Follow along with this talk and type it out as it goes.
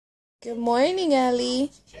Good morning,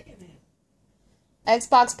 Ellie.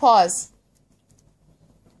 Xbox pause.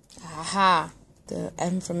 Aha. The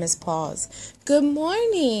infamous pause. Good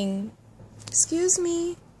morning. Excuse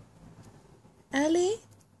me. Ellie?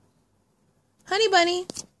 Honey bunny.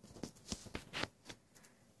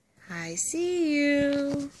 I see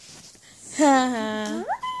you. Haha.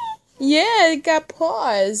 Yeah, it got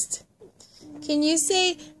paused. Can you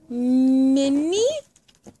say Minnie?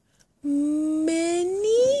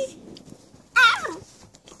 Minnie?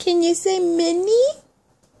 Can you say Minnie?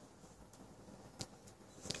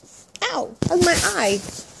 Ow, on my eye.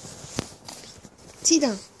 Sit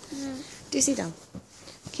down. Do sit down.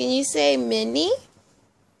 Can you say Minnie?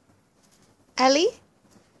 Ellie?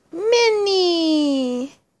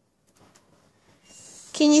 Minnie.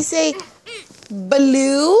 Can you say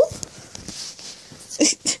Blue?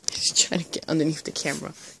 She's trying to get underneath the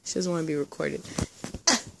camera. She doesn't want to be recorded.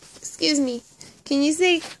 Excuse me. Can you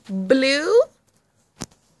say Blue?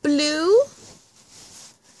 Blue?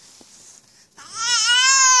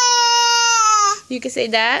 You can say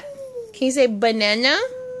that. Can you say banana?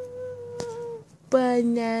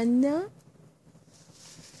 Banana?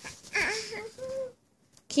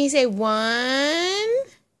 Can you say 1,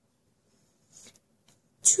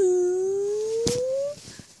 2,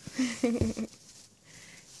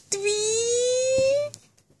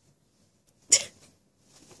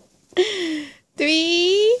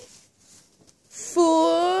 3,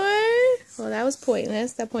 4. Well, that was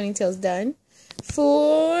pointless. That ponytail's done.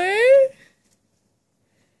 4.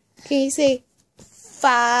 Can you say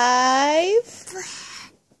 5?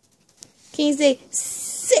 Can you say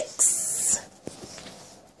 6?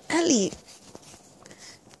 Ellie,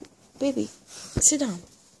 baby, sit down.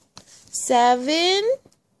 7.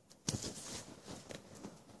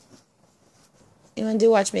 You want to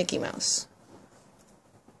watch Mickey Mouse?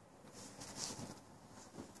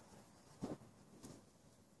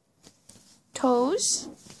 Toes?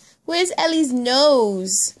 Where's Ellie's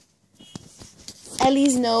nose?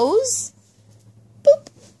 Ellie's nose? Boop.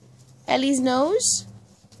 Ellie's nose?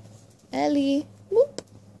 Ellie. Boop.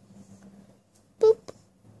 Boop.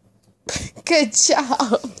 Good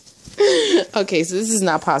job. Okay, so this is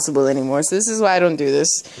not possible anymore. So this is why I don't do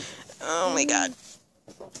this. Oh my god.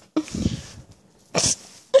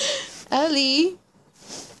 Ellie.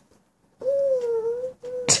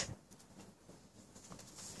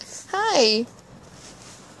 Hi.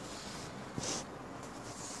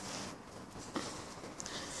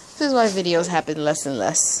 This is why videos happen less and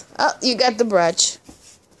less. Oh, you got the brush.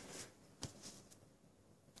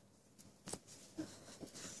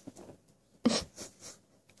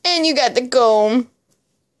 And you got the comb.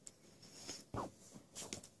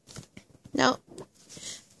 Now,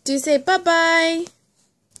 do you say bye-bye?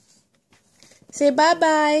 Say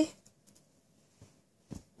bye-bye.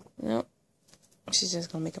 No, she's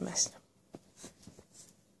just gonna make a mess now.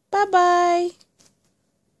 Bye-bye.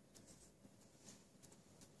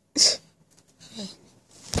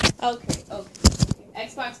 Okay.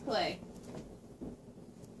 Xbox play.